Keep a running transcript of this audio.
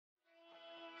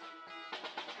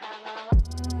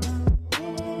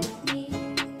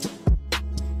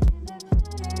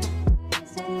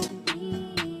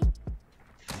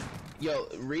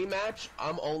rematch,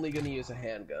 I'm only gonna use a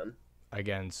handgun.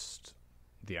 Against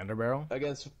the Underbarrel?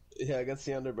 Against the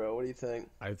Underbarrel. What do you think?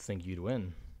 I think you'd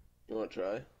win. You wanna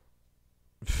try?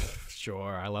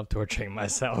 Sure, I love torturing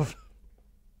myself.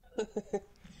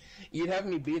 You'd have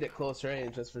me beat at close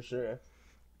range, that's for sure.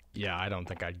 Yeah, I don't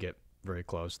think I'd get very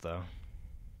close though.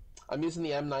 I'm using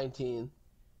the M19.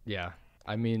 Yeah,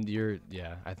 I mean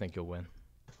yeah, I think you'll win.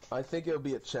 I think it'll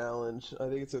be a challenge. I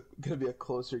think it's gonna be a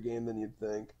closer game than you'd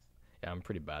think. Yeah, I'm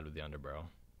pretty bad with the Underbarrel,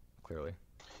 clearly.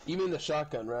 You mean the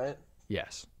shotgun, right?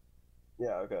 Yes.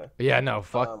 Yeah, okay. Yeah, no,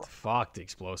 fuck the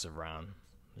explosive round.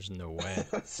 There's no way.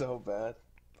 That's so bad.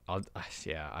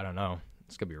 Yeah, I don't know.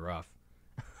 It's gonna be rough.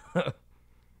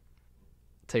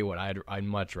 Tell you what, I'd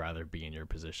much rather be in your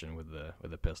position with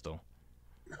the pistol.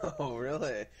 Oh,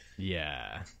 really?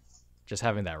 Yeah, just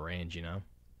having that range, you know.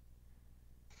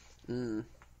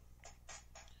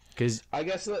 Because I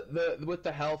guess with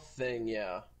the health thing,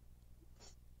 yeah.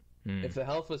 If the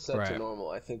health was set to normal,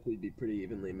 I think we'd be pretty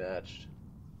evenly matched.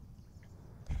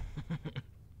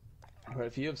 But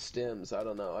if you have stims, I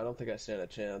don't know. I don't think I stand a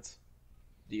chance.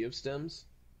 Do you have stims?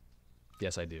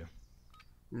 Yes, I do.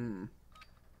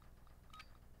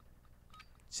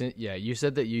 So, yeah, you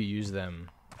said that you use them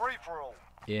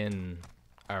in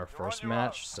our first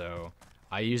match, so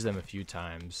I used them a few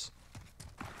times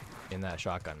in that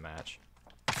shotgun match.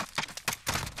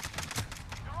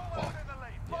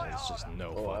 Yeah, it's just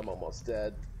no fuck. I'm almost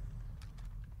dead.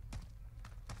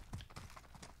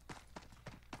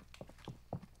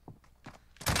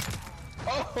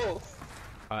 Oh!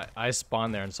 I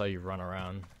spawned there and saw you run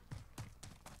around.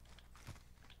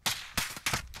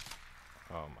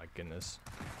 Oh my goodness.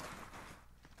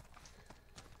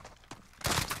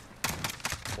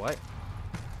 What?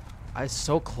 I was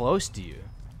so close to you.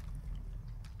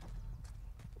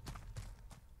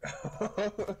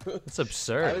 It's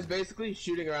absurd. I was basically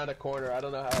shooting around a corner. I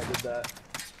don't know how I did that.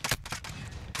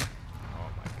 Oh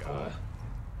my god.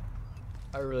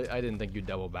 I didn't think you'd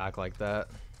double back like that.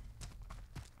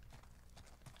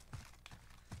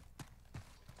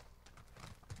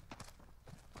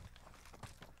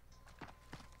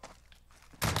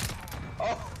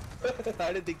 Oh!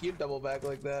 I didn't think you'd double back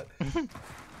like that.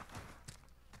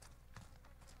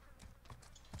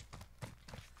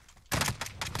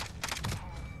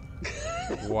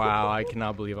 Wow, I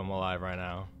cannot believe I'm alive right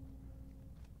now.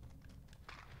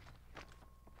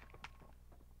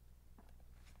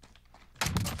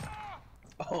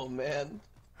 Oh man.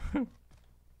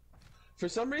 For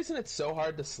some reason it's so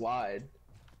hard to slide.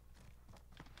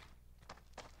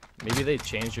 Maybe they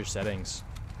changed your settings.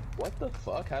 What the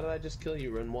fuck? How did I just kill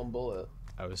you in one bullet?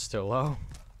 I was still low.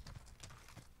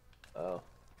 Oh.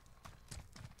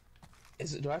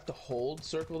 Do I have to hold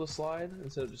circle to slide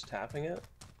instead of just tapping it?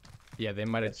 Yeah, they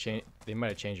might have changed. They might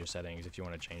have changed your settings if you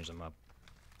want to change them up.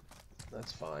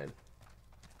 That's fine.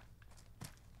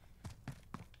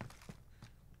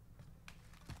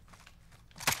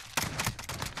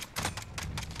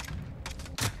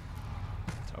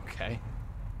 Okay.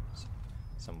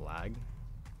 Some lag.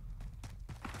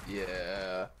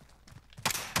 Yeah.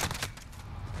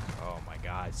 Oh my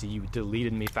god. See, you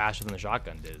deleted me faster than the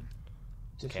shotgun did.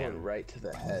 Just went right to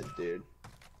the head, dude.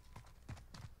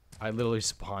 I literally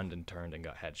spawned and turned and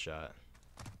got headshot.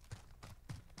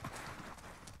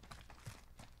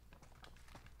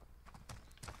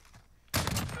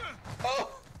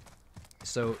 Oh!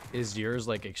 So is yours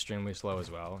like extremely slow as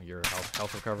well? Your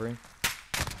health recovery?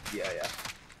 Yeah, yeah.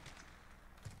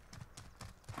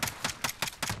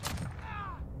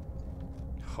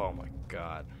 Oh my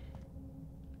god.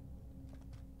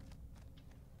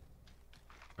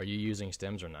 Are you using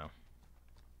stims or no?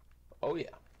 Oh yeah.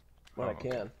 When I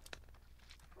can.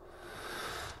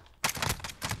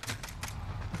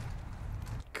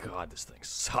 God, this thing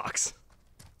sucks.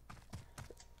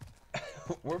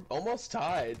 We're almost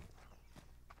tied.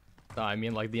 No, I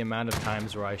mean like the amount of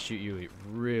times where I shoot you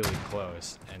really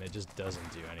close and it just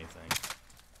doesn't do anything.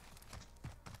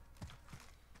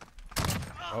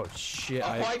 Oh shit. Oh,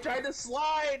 I tried to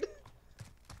slide!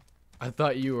 I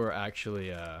thought you were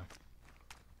actually Oh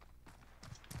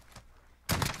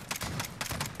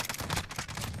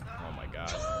my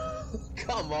god.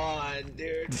 Come on,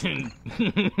 dude.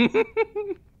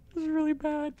 This is really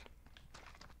bad.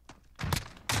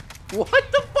 What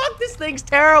the fuck? This thing's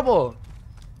terrible.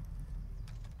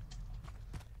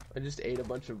 I just ate a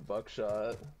bunch of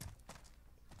buckshot.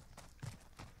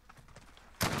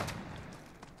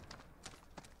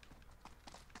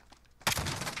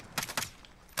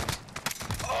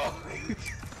 Oh!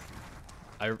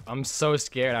 I'm so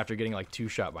scared after getting like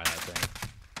 2-shot by that thing.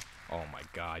 Oh my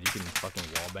god, you can fucking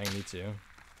wallbang me too.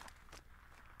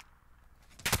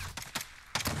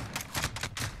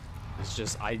 It's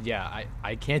just I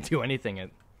can't do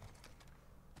anything.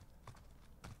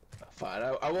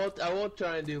 Fine, I won't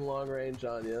try and do long range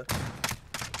on you.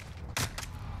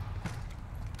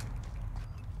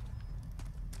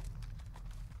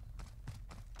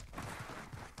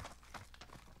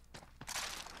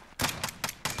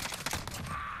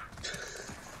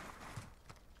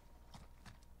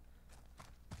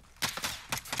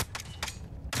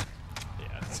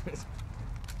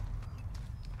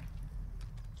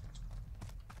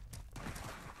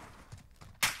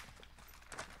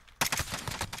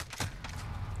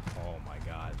 Oh my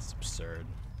god, it's absurd.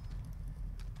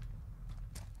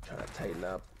 Trying to tighten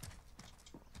up.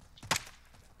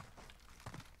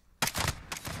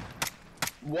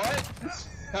 What?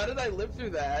 How did I live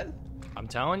through that? I'm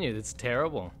telling you, it's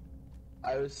terrible.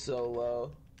 I was so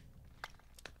low.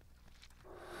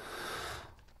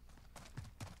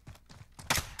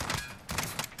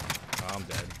 Oh, I'm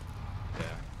dead. Yeah.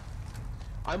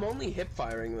 I'm only hip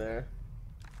firing there.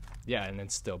 Yeah, and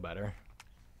it's still better.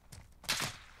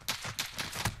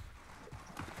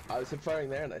 I was hip firing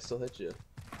there and I still hit you.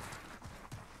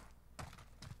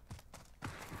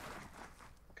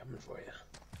 Coming for you.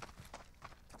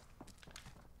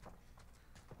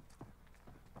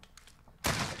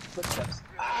 Footsteps.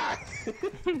 Ah!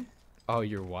 Oh,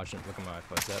 you're watching. Look at my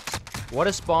footsteps. What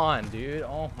a spawn, dude.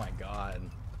 Oh my god.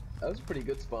 That was a pretty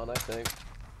good spawn, I think.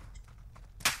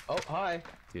 Oh, hi.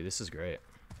 Dude, this is great.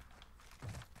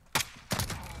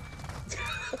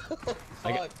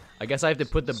 I guess I have to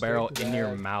put the barrel in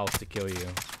your mouth to kill you.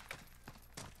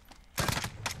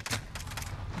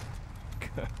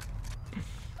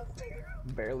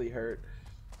 Barely hurt.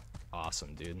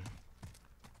 Awesome, dude.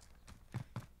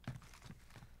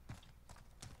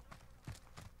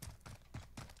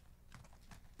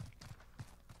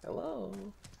 Hello.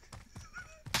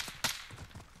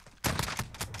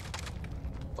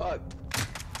 Fuck.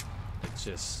 It's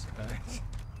just...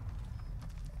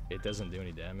 it doesn't do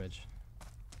any damage.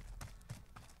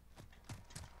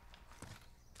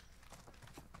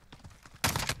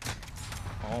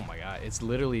 Oh my god, it's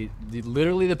literally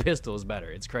the pistol is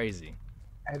better. It's crazy.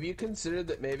 Have you considered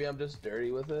that maybe I'm just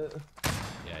dirty with it?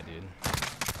 Yeah, dude.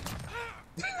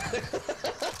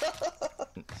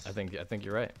 I think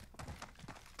you're right.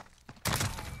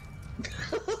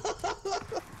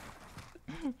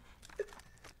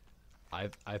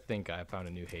 I think I found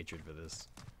a new hatred for this.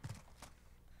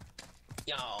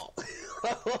 Yo.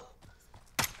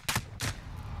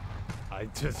 I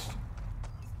just...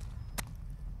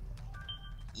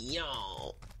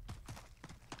 Yo.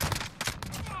 I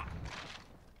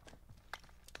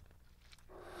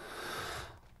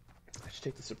should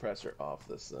take the suppressor off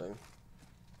this thing.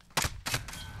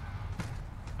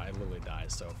 I literally die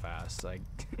so fast. Like...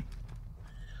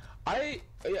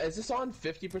 Is this on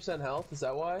 50% health? Is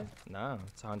that why? No,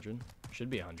 it's 100. Should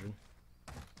be 100.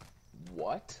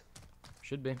 What?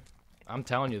 Should be. I'm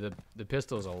telling you, the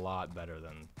pistol is a lot better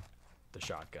than the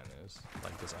shotgun is.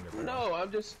 Like this Underbarrel. No,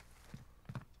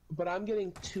 but I'm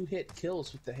getting 2-hit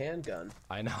kills with the handgun.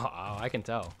 I know. Oh, I can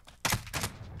tell.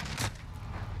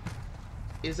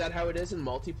 Is that how it is in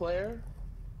multiplayer?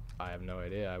 I have no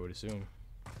idea. I would assume.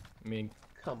 I mean,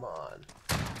 come on.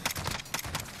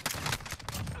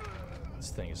 This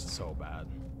thing is so bad.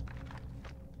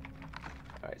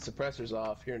 Alright, suppressor's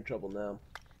off. You're in trouble now.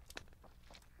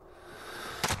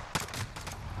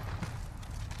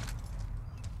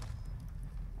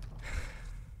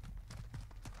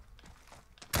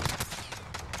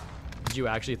 Did you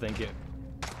actually think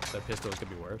the pistols could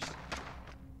be worse?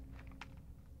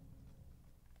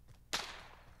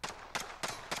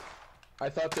 I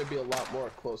thought there'd be a lot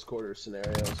more close quarter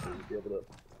scenarios where you'd be able to,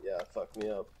 fuck me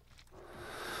up.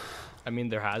 I mean,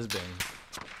 there has been,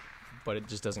 but it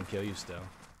just doesn't kill you still.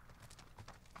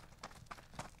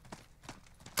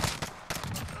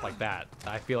 Like that.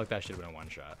 I feel like that should have been a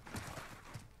one-shot.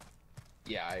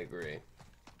 Yeah, I agree.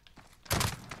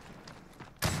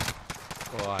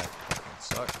 Oh, I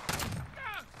suck.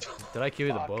 Did I kill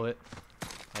you with a bullet?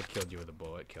 I killed you with a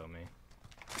bullet. Kill me.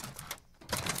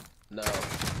 No.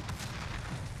 What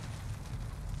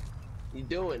you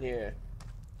doing here?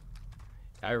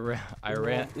 I ran. You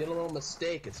had a little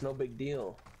mistake. It's no big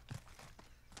deal.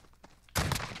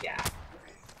 Yeah.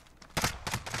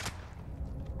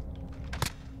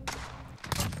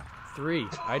 Three.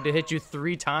 I had to hit you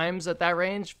 3 times at that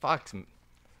range? Fuck. Oh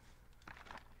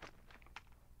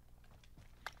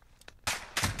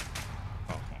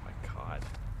my god.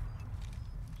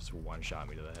 Just one-shot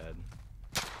me to the head.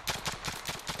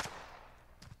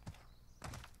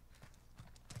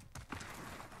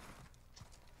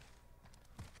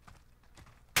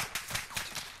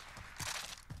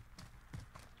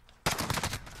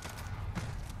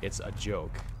 It's a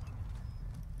joke.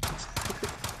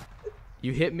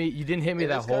 You hit me. You didn't hit me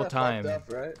that whole time.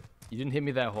 Up, right? You didn't hit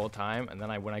me that whole time, and then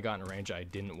when I got in range, I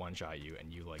didn't one-shot you,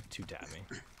 and you like two-tap me.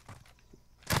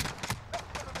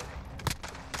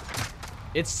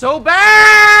 It's so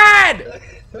bad!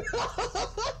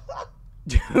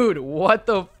 Dude, what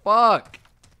the fuck?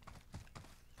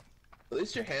 At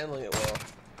least you're handling it well.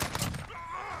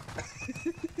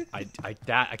 I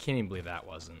can't even believe that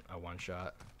wasn't a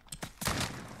one-shot.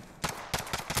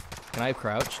 Can I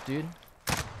crouch, dude?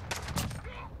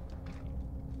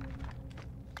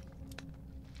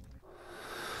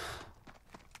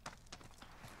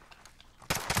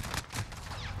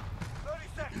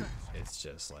 It's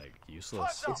just like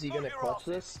useless. Is he gonna clutch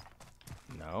this?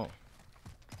 No.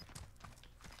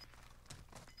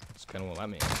 Just kinda won't let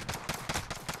me.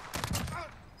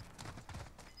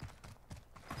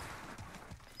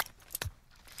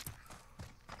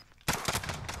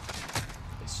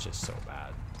 It's just so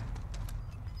bad.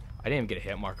 I didn't even get a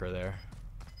hit marker there.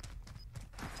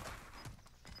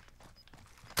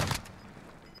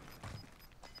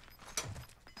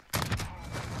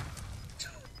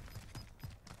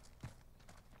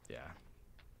 Yeah.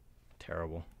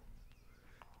 Terrible.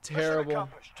 Terrible.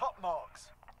 Top marks.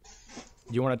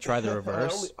 You want to try the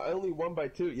reverse? I only won by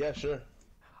 2. Yeah, sure.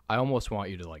 I almost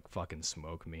want you to like fucking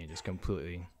smoke me and just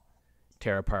completely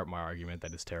tear apart my argument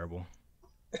that it's terrible.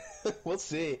 We'll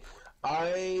see.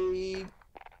 I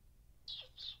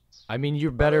mean,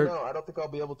 you're better. No, I don't think I'll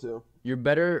be able to. You're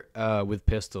better with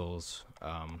pistols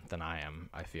than I am.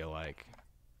 I feel like.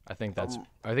 I think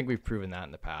we've proven that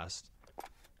in the past.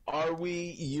 Are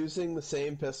we using the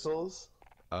same pistols?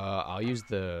 I'll use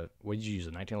the. What did you use?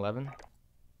 The 1911.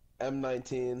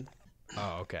 M19.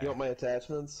 Oh, okay. You want my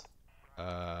attachments?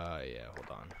 Yeah. Hold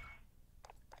on.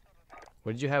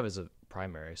 What did you have as a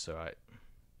primary? So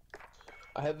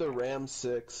I had the Ram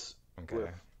 6 with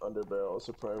Underbarrel as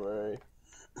a primary.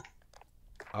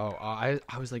 Oh, I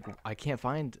was like, I can't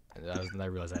find. Then I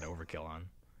realized I had overkill on.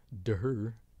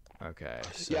 Duh. Okay.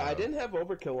 So... Yeah, I didn't have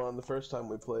overkill on the first time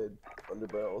we played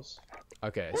Underbarrels.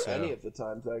 Okay, or any of the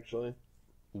times actually.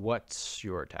 What's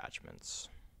your attachments?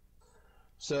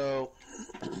 So,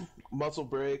 muzzle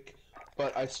brake,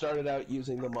 but I started out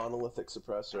using the monolithic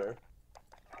suppressor.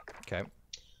 Okay.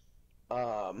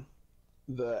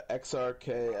 The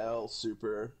XRKL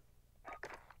Super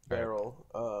barrel,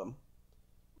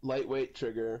 lightweight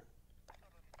trigger,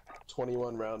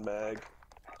 21 round mag,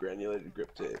 granulated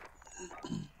grip tape.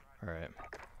 Alright.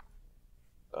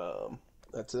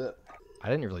 That's it. I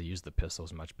didn't really use the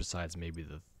pistols much besides maybe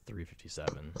the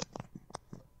 357.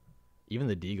 Even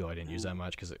the Deagle I didn't use that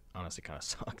much because it honestly kind of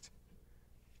sucked.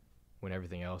 When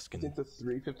everything else can... You think the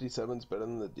 357's better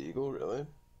than the Deagle, really?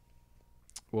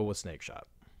 Well, with Snake Shot.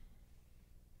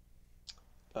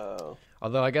 Oh.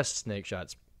 Although I guess Snake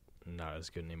Shot's not as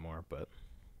good anymore, but...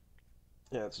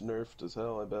 Yeah, it's nerfed as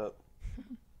hell, I bet.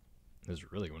 It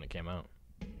was really when it came out.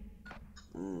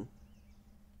 Mm.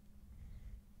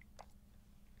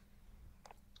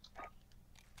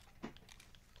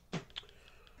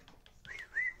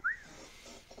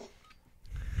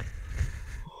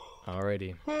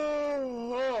 Alrighty.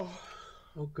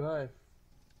 Okay.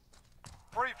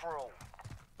 Free for all.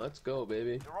 Let's go,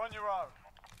 baby. You're on your own.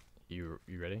 You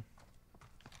ready?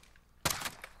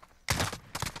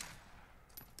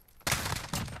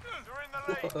 You're in the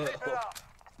lead. Keep it up.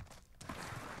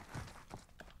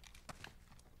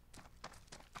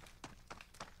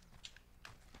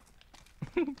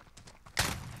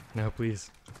 No,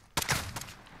 please.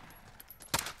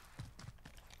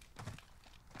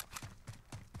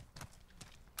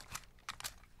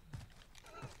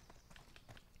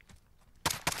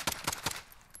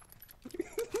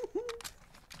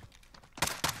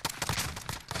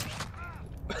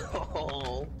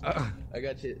 Oh, I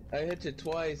got you. I hit you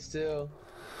twice too.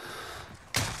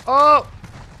 Oh!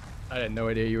 I had no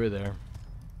idea you were there.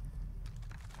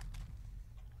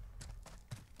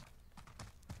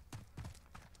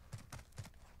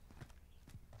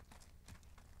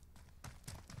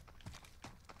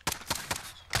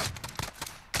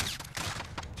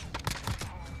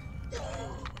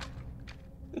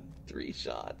 Three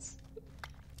shots.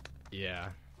 Yeah.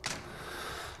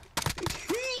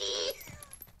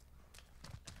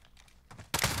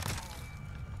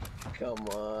 Come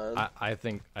on. I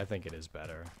think it is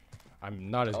better. I'm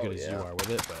not as good as you are with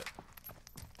it, but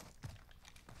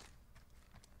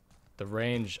the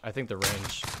range. I think the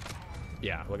range.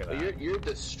 Yeah, look at that. You're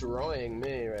destroying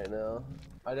me right now.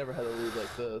 I never had a lead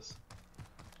like this.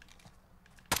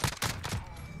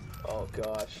 Oh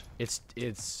gosh.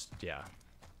 It's yeah.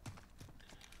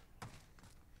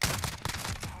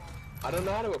 I don't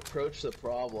know how to approach the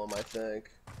problem, I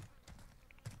think.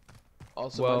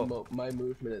 Also, well, my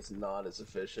movement is not as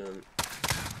efficient.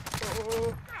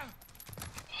 Oh.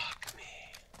 Fuck me.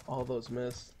 All those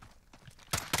missed.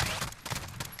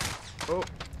 Oh,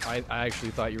 I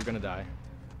actually thought you were gonna die.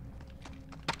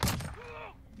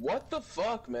 What the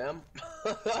fuck, man?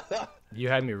 You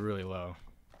had me really low.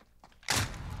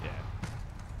 Yeah.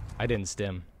 I didn't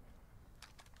stim.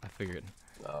 I figured.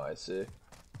 Oh, I see.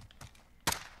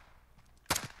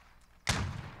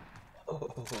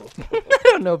 I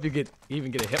don't know if you could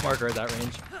even get a hit marker at that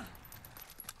range.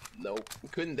 Nope.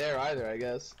 Couldn't there either, I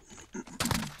guess.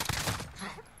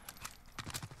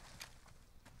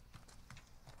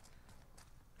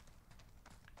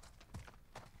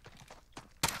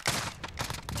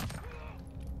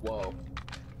 Whoa.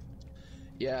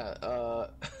 Yeah,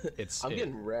 I'm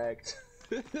getting wrecked.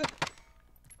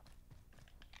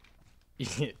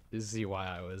 You see why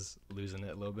I was losing it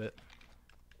a little bit?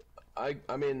 I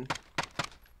mean,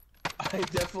 I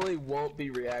definitely won't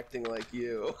be reacting like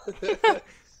you.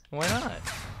 Why not?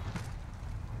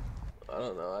 I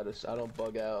don't know. I don't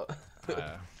bug out.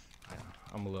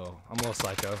 I'm a little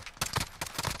psycho.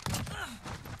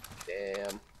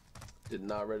 Damn. Did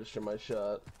not register my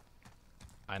shot.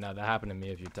 I know, that happened to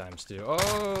me a few times too.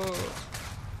 Oh!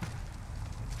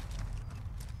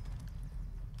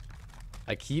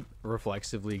 I keep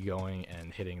reflexively going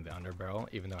and hitting the underbarrel,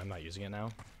 even though I'm not using it now.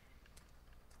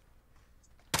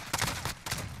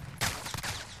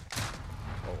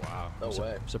 Oh wow. No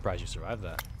way. Surprised you survived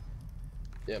that.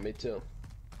 Yeah, me too.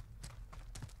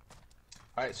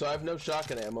 Alright, so I have no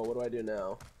shotgun ammo. What do I do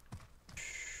now?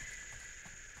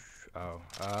 Oh,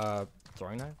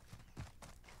 throwing knife?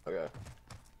 Okay.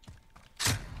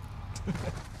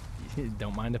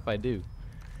 Don't mind if I do.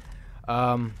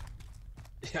 Yeah,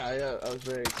 I was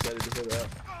very excited to hear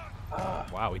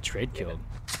that. Wow, we trade killed.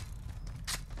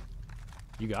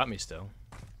 You got me still.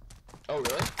 Oh,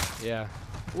 really? Yeah.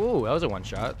 Ooh, that was a one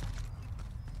shot.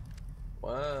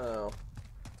 Wow.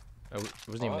 It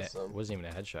wasn't Awesome. even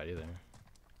a headshot either.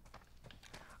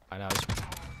 I know.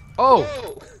 Oh!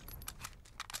 Whoa!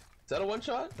 Is that a one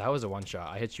shot? That was a one shot.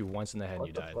 I hit you once in the head and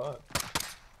you died. Fuck?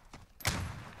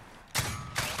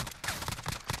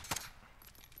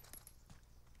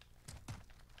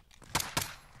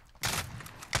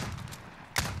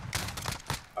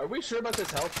 Are we sure about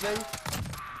this health thing?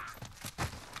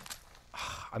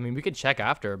 I mean, we could check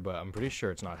after, but I'm pretty sure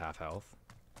it's not half health.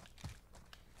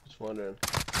 Just wondering.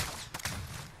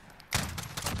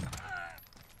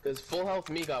 Because full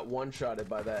health me got one-shotted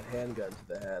by that handgun to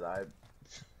the head. I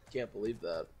can't believe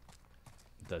that.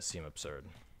 It does seem absurd.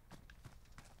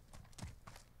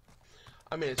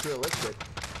 I mean, it's realistic.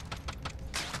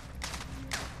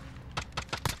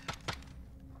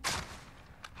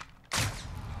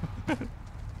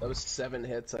 That was 7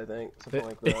 hits, I think. Something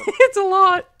like that. It's a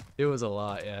lot! It was a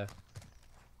lot, yeah.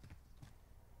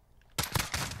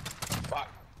 Fuck.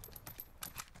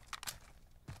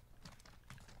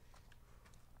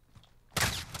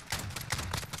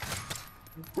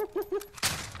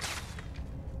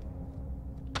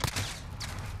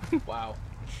 Wow.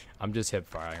 I'm just hip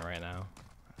firing right now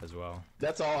as well.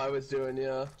 That's all I was doing,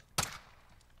 yeah.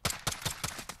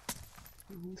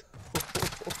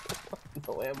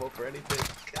 No ammo for anything.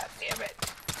 God damn it.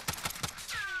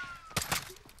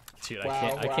 Dude,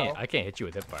 Wow, I can't hit you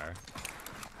with hip fire.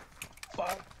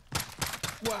 Fuck.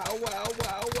 Wow, wow,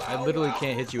 wow, wow. I literally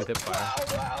can't hit you with hip fire.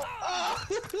 Wow, wow. Ah.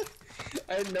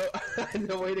 I had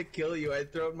no way to kill you. I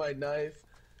thrown my knife.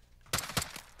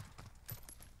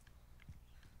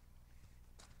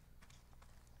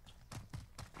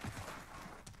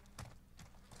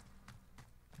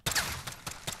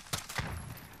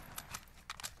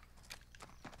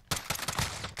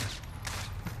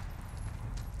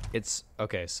 It's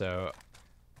okay, so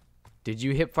did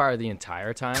you hip fire the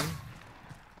entire time?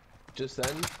 Just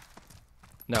then?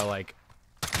 No, like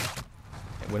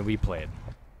when we played.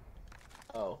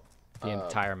 Oh. The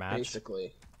entire match?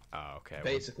 Basically. Oh, okay.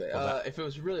 Basically. Well, if it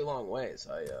was really long ways,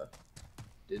 I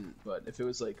didn't, but if it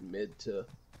was like mid to...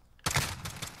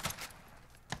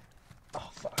 Oh,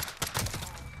 fuck.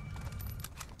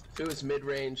 If it was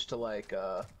mid-range to like,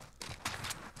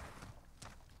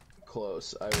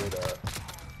 close, I would,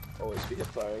 always be hip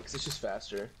firing, because it's just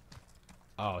faster.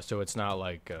 oh, so it's not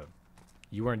like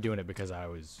you weren't doing it because I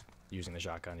was using the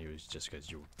shotgun, it was just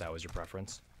because that was your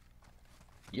preference?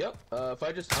 Yep. If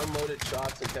I just unloaded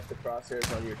shots and kept the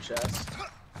crosshairs on your chest,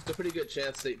 it's a pretty good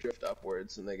chance they drift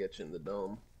upwards and they get you in the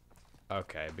dome.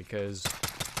 Okay, because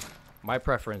my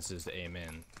preference is to aim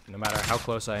in, no matter how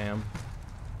close I am.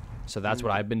 So that's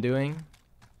what I've been doing.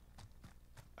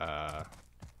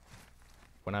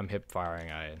 when I'm hip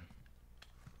firing, I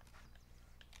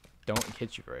don't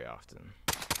hit you very often.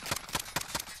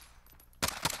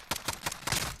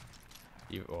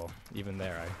 Even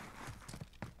there, I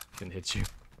didn't hit you.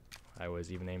 I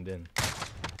was even aimed in.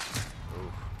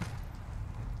 Oof.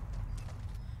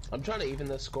 I'm trying to even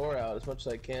the score out as much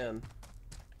as I can.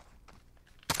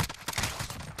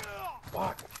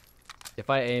 Fuck. If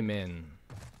I aim in,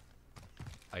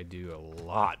 I do a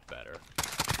lot better.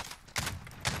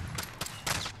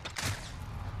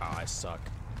 Oh, I suck.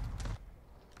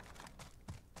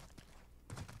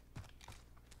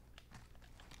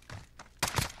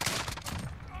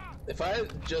 If I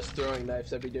had just throwing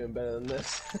knives, I'd be doing better than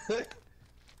this.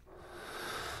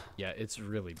 Yeah, it's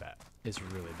really bad. It's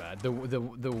really bad.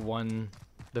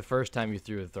 The first time you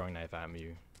threw a throwing knife at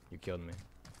me, you killed me.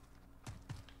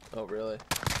 Oh, really?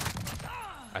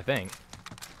 I think.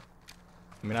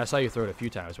 I mean, I saw you throw it a few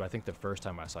times, but I think the first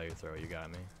time I saw you throw it, you got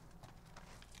me.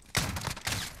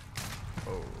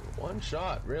 Oh. One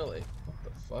shot, really? What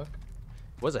the fuck?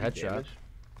 It was a headshot.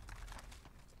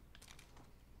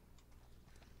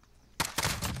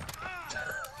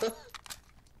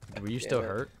 Were you still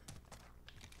hurt?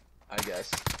 I guess.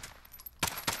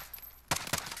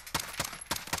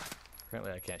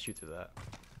 Apparently I can't shoot through that.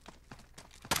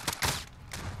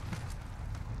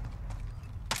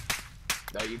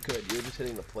 No, you could. You were just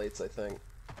hitting the plates, I think.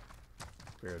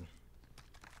 Weird.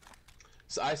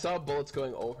 So I saw bullets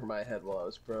going over my head while I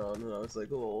was prone, and I was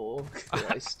like, oh,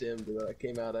 I stimmed, and then I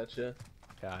came out at you.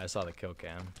 Yeah, I saw the kill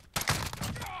cam.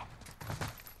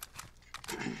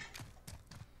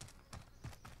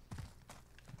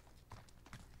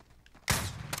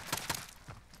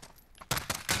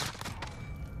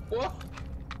 What?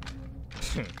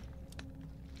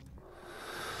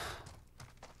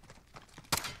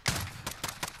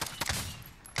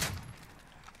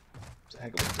 It's a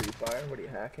heck of a free fire. What are you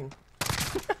hacking?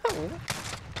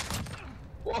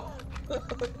 Whoa.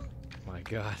 My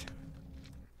god.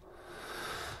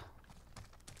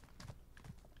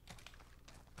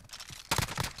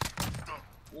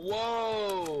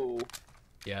 Whoa!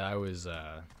 Yeah, I was,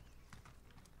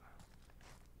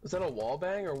 Was that a wall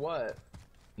bang or what?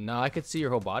 No, I could see your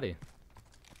whole body.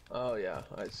 Oh yeah,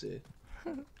 I see.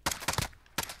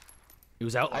 It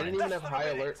was outlined. I didn't even have high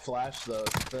alert flash though,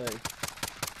 it's the thing.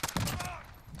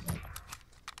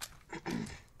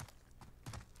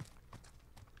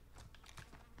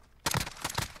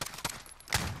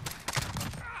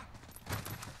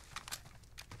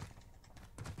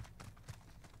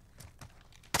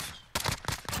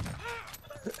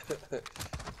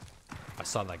 I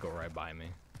saw that go right by me.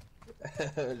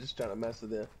 Just trying to mess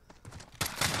with you.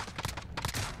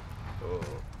 Oh.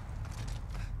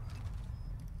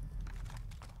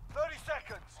 30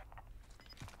 seconds.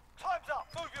 Time's up.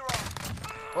 Move your arm.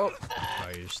 Oh. Oh,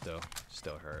 you're still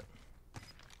hurt.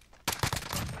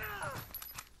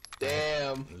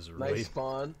 Damn. It was really... Nice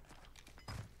spawn.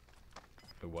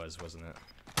 It was, wasn't it?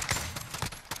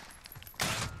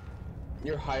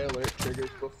 Your high alert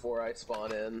triggers before I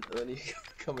spawn in, and then you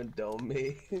come and dome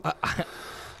me.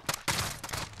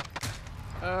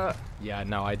 Yeah,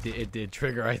 no, it did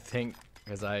trigger, I think,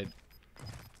 because I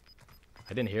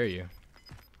didn't hear you.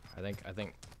 I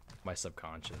think my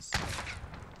subconscious. Stand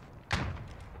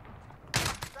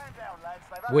down, lads.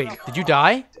 They've had Wait, enough did you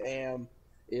fire. die? Damn.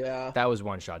 Yeah. That was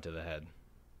one shot to the head.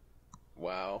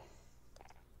 Wow.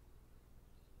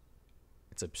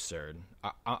 It's absurd.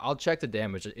 I'll check the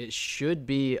damage. It should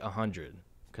be 100,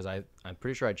 because I'm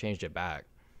pretty sure I changed it back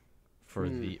for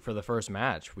the first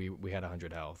match. We had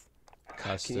 100 health.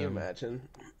 Custom. Can you imagine?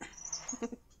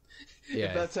 Yeah.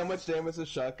 If that's how much damage the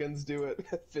shotguns do at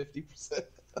 50%.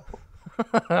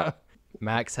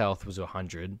 Max health was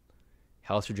 100.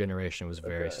 Health regeneration was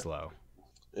very slow.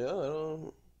 Yeah, I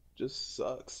don't. Just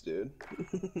sucks, dude.